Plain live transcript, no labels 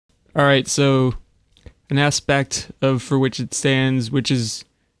All right, so an aspect of for which it stands, which is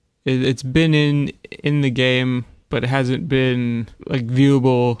it's been in the game, but it hasn't been like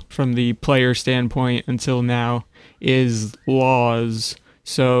viewable from the player standpoint until now, is laws.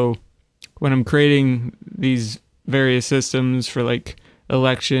 So when I'm creating these various systems for like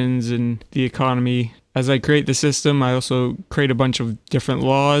elections and the economy, as I create the system, I also create a bunch of different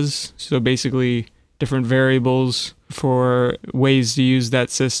laws. So basically, different variables for ways to use that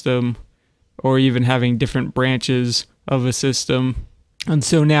system, or even having different branches of a system. And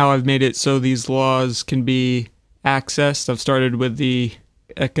so now I've made it so these laws can be accessed. I've started with the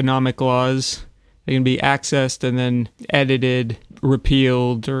economic laws. They can be accessed and then edited,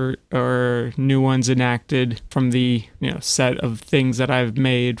 repealed, or new ones enacted from the set of things that I've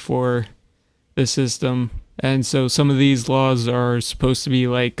made for the system. And so some of these laws are supposed to be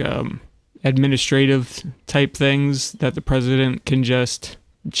like administrative type things that the president can just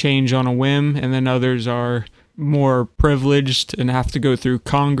change on a whim, and then others are more privileged and have to go through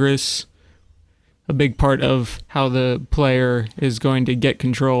Congress. A big part of how the player is going to get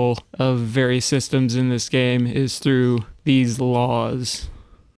control of various systems in this game is through these laws.